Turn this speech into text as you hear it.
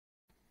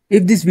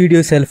If this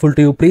video is helpful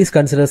to you, please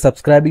consider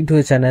subscribing to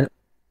the channel.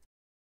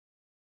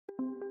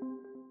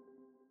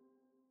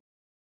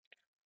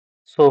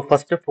 So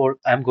first of all,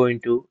 I'm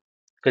going to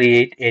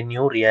create a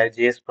new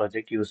React.js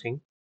project using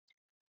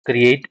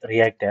create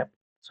React app.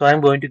 So I'm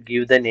going to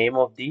give the name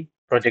of the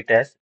project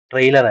as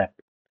trailer app.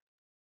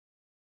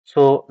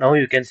 So now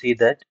you can see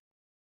that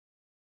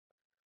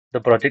the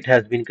project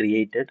has been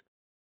created.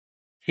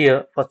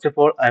 Here, first of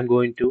all, I'm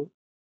going to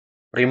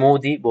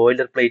remove the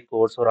boilerplate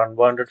codes or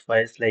unwanted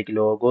files like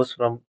logos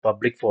from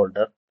public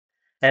folder,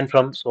 and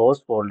from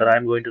source folder,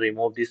 I'm going to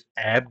remove this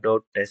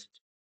app.test,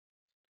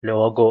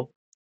 logo,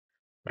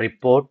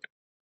 report,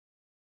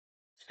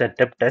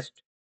 setup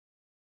test.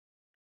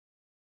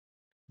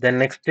 Then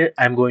next,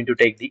 I'm going to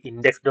take the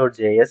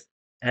index.js,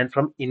 and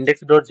from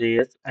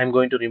index.js, I'm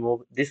going to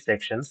remove these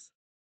sections.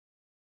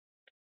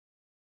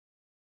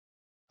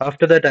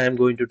 After that, I'm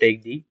going to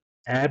take the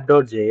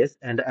app.js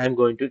and I'm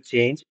going to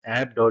change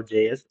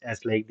app.js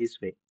as like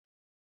this way.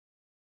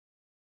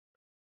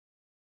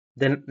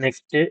 Then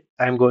next,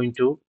 I'm going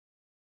to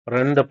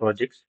run the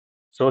projects.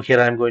 So here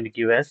I'm going to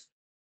give as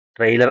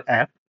trailer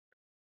app.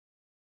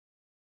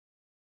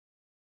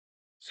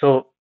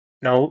 So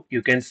now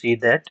you can see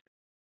that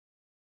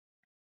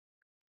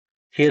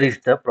here is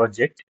the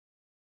project.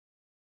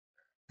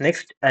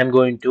 Next, I'm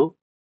going to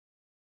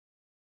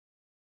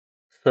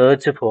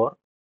search for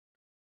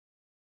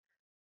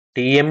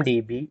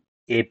TMDB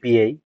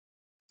API.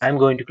 I'm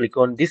going to click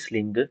on this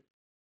link.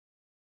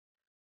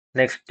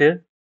 Next,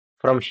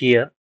 from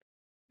here,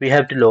 we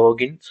have to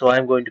log in. So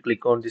I'm going to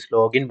click on this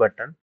login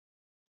button.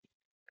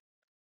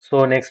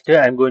 So next,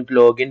 I'm going to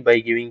log in by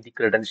giving the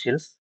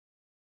credentials.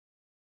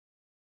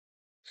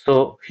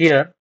 So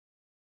here,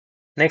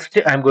 next,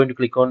 I'm going to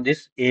click on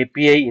this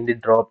API in the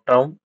drop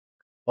down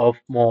of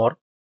more.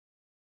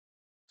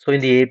 So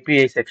in the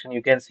API section,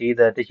 you can see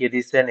that here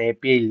is an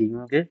API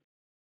link.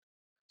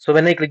 So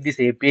when I click this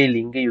API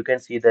link, you can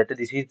see that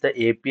this is the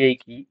API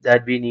key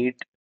that we need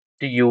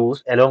to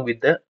use along with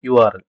the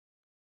URL.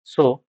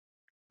 So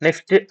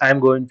next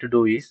I'm going to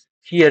do is,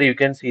 here you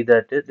can see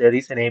that there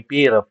is an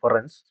API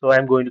reference. So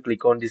I'm going to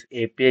click on this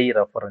API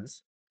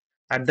reference.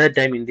 At that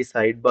time in the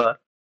sidebar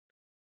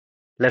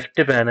left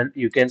panel,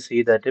 you can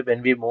see that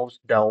when we move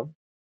down,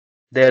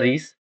 there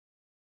is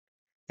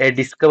a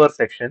discover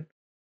section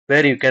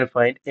where you can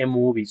find a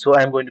movie. So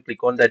I'm going to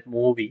click on that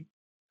movie.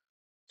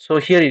 So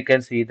here you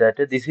can see that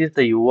this is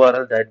the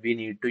URL that we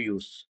need to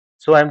use.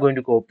 So I'm going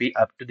to copy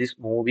up to this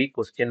movie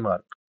question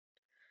mark.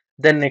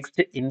 Then next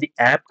in the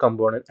app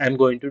component, I'm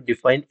going to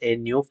define a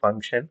new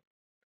function.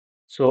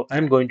 So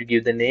I'm going to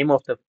give the name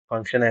of the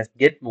function as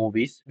get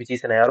movies, which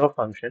is an arrow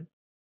function.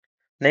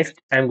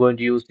 Next, I'm going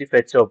to use the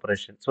fetch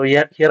operation. So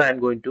here I'm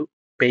going to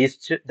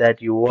paste that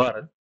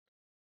URL.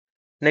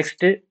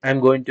 Next, I'm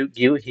going to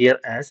give here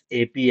as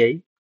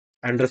API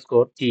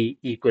underscore key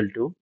equal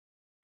to.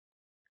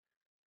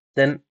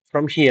 Then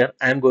from here,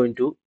 I'm going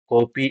to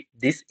copy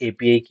this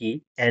API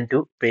key and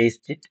to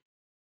paste it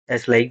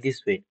as like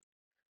this way.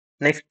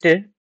 Next,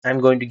 I'm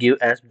going to give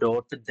as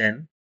dot,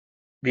 then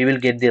we will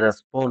get the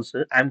response.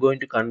 I'm going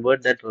to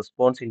convert that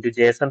response into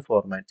JSON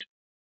format.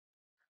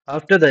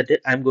 After that,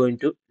 I'm going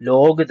to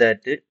log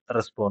that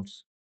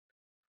response.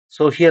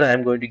 So here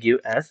I'm going to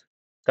give as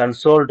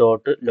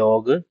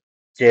console.log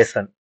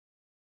JSON.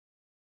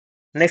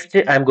 Next,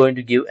 I'm going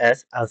to give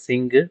as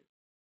async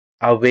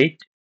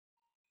await.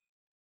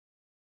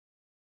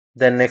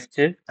 Then next,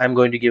 I'm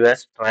going to give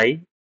as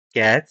try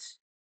catch,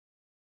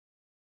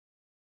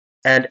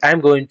 and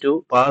I'm going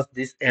to pass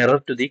this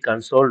error to the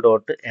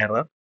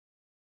console.error.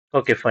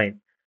 Okay, fine.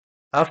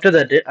 After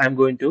that, I'm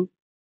going to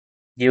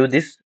give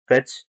this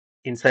fetch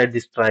inside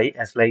this try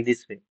as like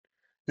this way.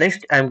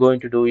 Next, I'm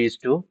going to do is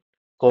to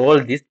call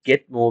this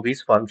get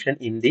movies function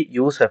in the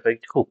use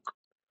effect hook.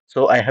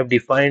 So I have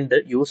defined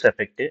the use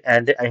effect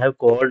and I have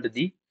called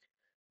the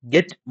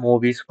get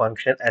movies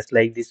function as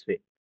like this way.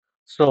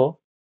 So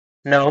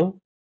now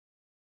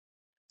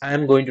I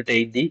am going to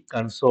take the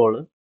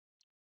console.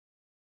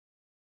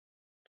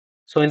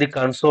 So in the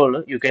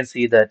console, you can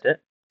see that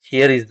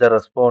here is the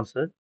response.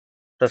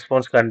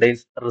 Response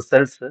contains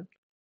results.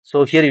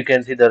 So here you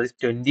can see there is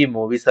 20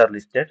 movies are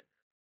listed.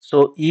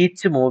 So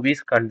each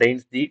movies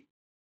contains the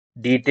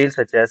details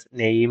such as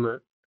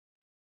name,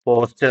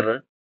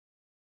 poster,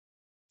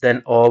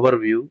 then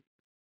overview.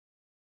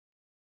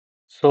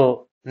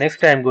 So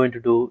next I'm going to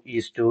do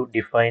is to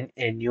define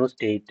a new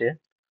state.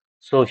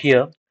 So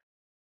here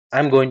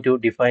I'm going to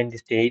define the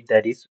state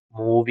that is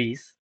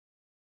movies,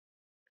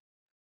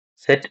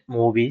 set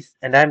movies,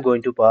 and I'm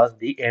going to pass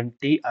the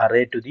empty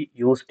array to the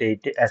use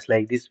state as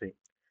like this way.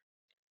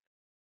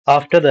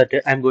 After that,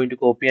 I'm going to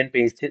copy and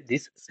paste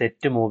this set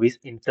movies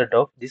instead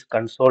of this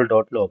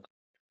console.log.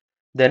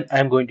 Then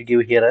I'm going to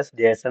give here as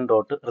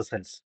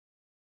json.results.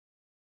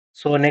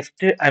 So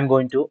next I'm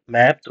going to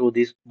map through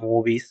these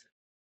movies.map,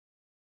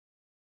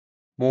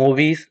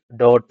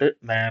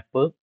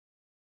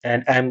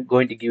 and I'm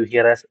going to give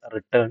here as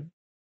return.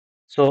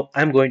 So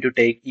I'm going to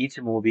take each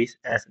movies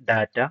as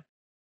data.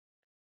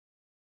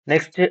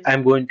 Next,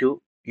 I'm going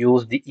to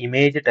use the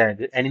image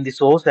tag, and in the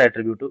source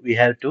attribute we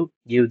have to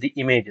give the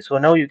image. So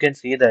now you can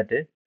see that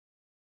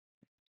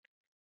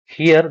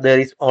here there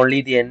is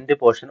only the end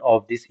portion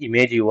of this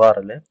image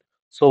URL.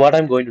 So what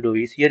I'm going to do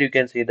is, here you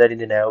can see that in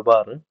the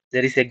navbar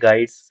there is a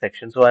guides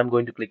section. So I'm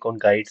going to click on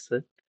guides.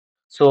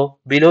 So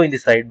below in the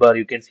sidebar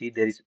you can see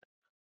there is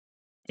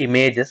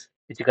images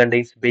which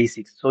contains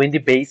basics. So in the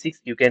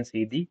basics you can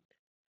see the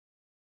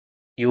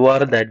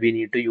URL that we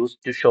need to use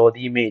to show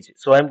the image.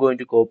 So I'm going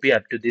to copy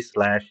up to this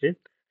slash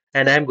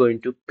and I'm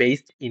going to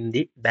paste in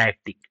the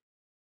backtick.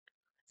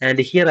 And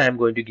here I'm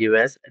going to give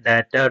as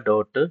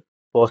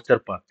data.poster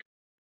path.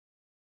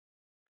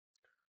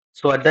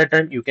 So at that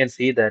time you can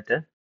see that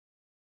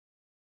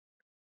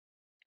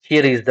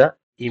here is the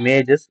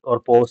images or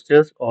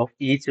posters of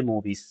each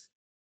movies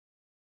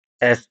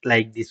as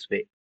like this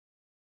way.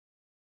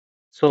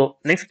 So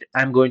next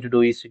I'm going to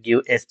do is to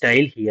give a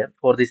style here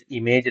for this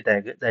image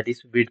tag, that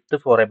is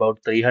width for about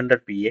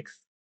 300 px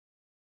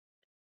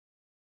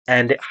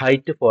and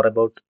height for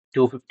about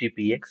 250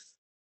 px.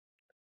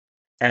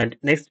 And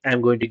next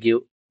I'm going to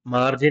give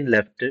margin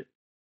left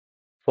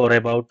for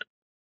about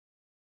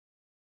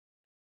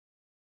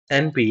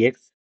 10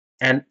 px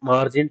and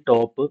margin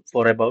top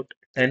for about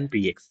 10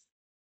 px.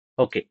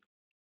 Okay,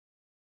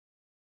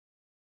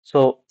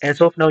 so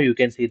as of now you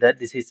can see that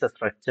this is the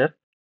structure.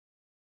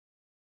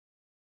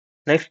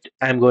 Next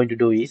I'm going to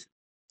do is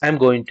I'm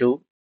going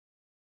to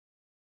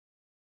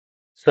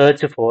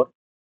search for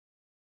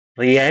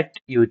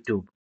React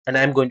YouTube, and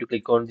I'm going to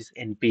click on this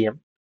npm.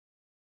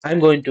 I'm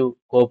going to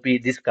copy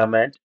this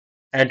command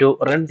and to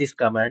run this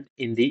command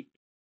in the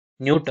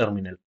new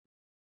terminal.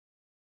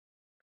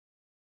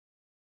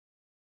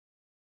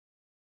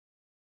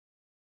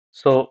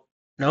 So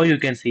now you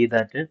can see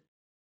that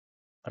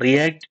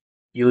React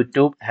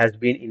YouTube has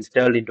been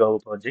installed into our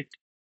project.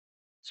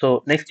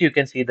 So next you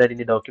can see that in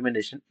the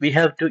documentation we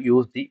have to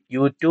use the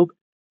YouTube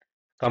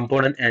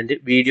component and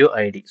video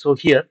ID. So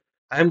here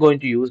I'm going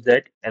to use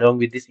that along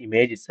with this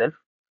image itself.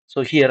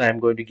 So here I'm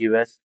going to give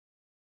as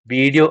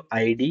video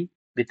ID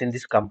within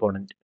this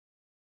component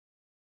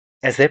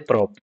as a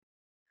prop.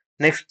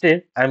 Next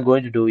I'm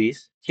going to do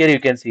is, here you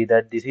can see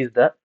that this is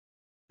the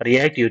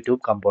React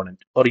YouTube component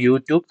or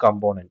YouTube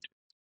component.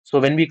 So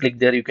when we click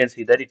there, you can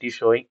see that it is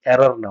showing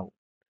error now.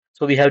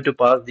 So we have to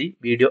pass the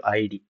video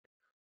ID.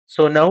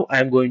 So now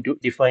I'm going to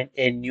define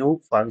a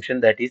new function,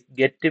 that is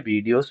get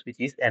videos, which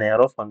is an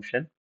arrow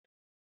function,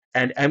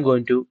 and I'm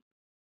going to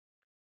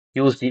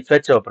use the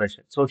fetch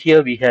operation. So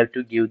here we have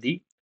to give the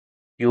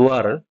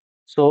URL.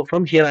 So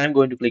from here I'm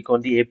going to click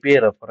on the API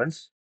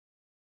reference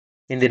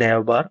in the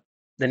navbar.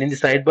 Then in the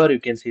sidebar you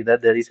can see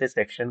that there is a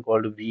section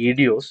called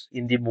videos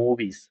in the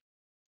movies.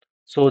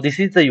 So this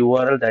is the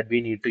URL that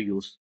we need to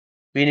use.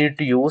 We need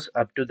to use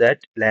up to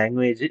that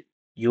language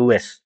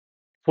US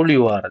full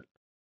URL.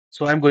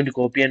 So I'm going to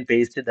copy and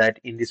paste that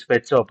in this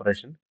fetch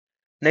operation.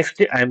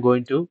 Next I'm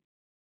going to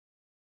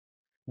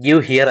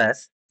give here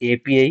as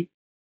API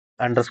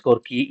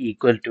underscore key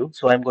equal to.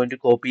 So I'm going to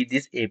copy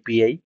this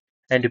API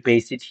and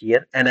paste it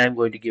here, and I'm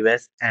going to give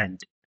as and.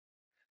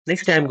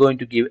 Next I'm going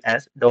to give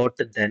as dot,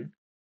 then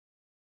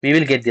we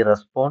will get the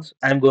response.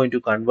 I'm going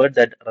to convert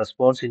that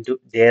response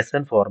into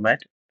JSON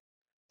format.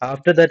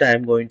 After that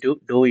I'm going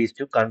to do is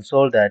to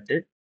console that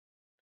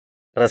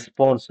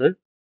response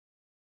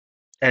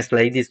as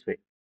like this way,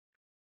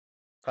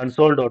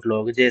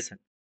 console.log JSON.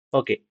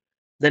 Okay.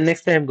 Then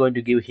next I'm going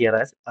to give here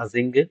as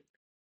async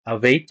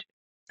await,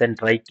 then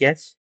try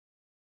catch.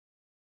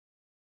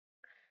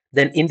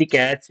 Then in the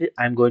catch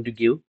I'm going to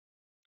give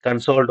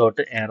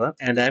console.error,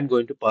 and I'm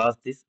going to pass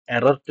this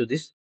error to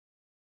this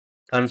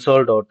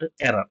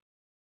console.error.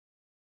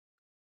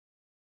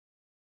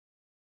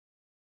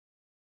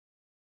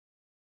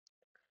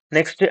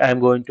 Next I'm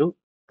going to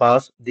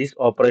pass this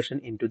operation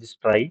into this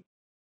try.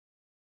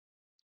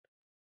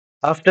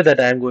 After that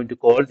I'm going to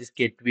call this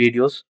get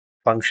videos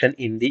function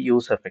in the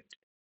use effect.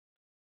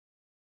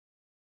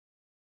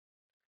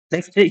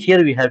 Next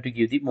here we have to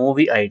give the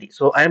movie ID.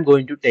 So I'm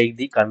going to take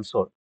the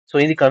console. So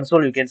in the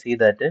console you can see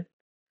that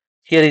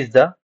here is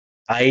the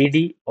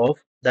ID of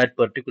that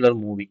particular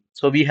movie.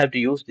 So we have to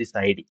use this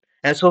ID.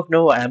 As of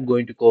now, I am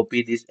going to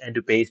copy this and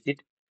to paste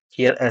it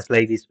here as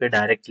like this way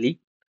directly.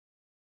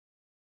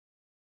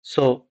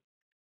 So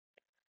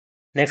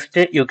next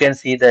you can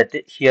see that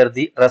here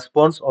the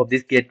response of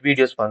this get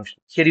videos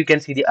function. Here you can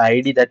see the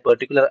ID, that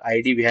particular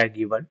ID we have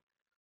given.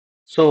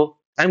 So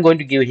I'm going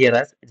to give here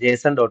as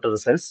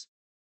JSON.results.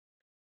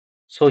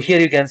 So here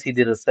you can see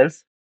the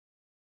results.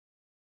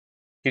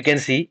 You can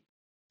see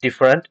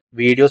different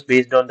videos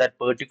based on that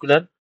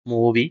particular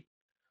movie.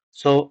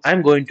 So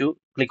I'm going to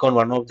click on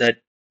one of that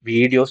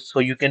videos. So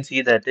you can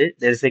see that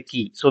there is a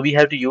key. So we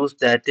have to use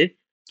that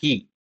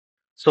key.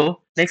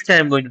 So next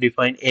I'm going to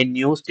define a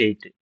new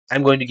state.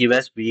 I'm going to give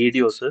as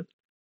videos,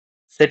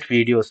 set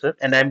videos,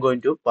 and I'm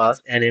going to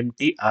pass an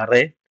empty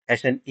array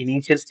as an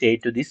initial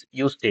state to this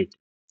use state.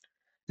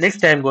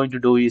 Next I'm going to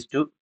do is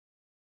to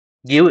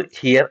give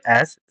here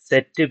as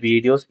set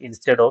videos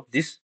instead of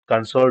this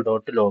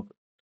console.log.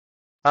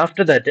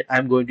 After that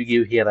I'm going to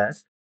give here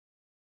as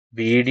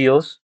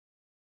videos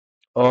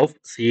of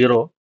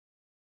 0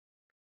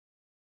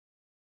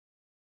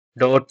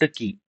 dot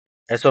key.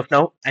 As of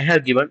now, I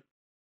have given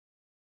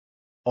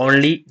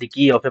only the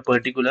key of a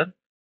particular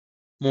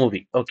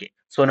movie. Okay,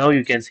 so now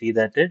you can see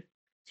that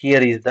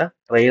here is the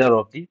trailer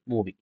of the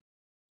movie.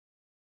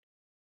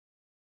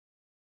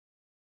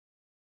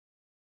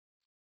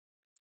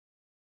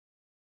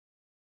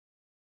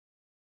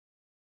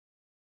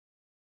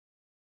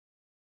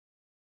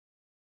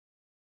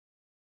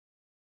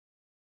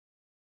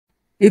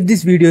 If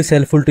this video is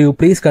helpful to you,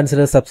 please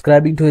consider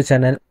subscribing to the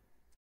channel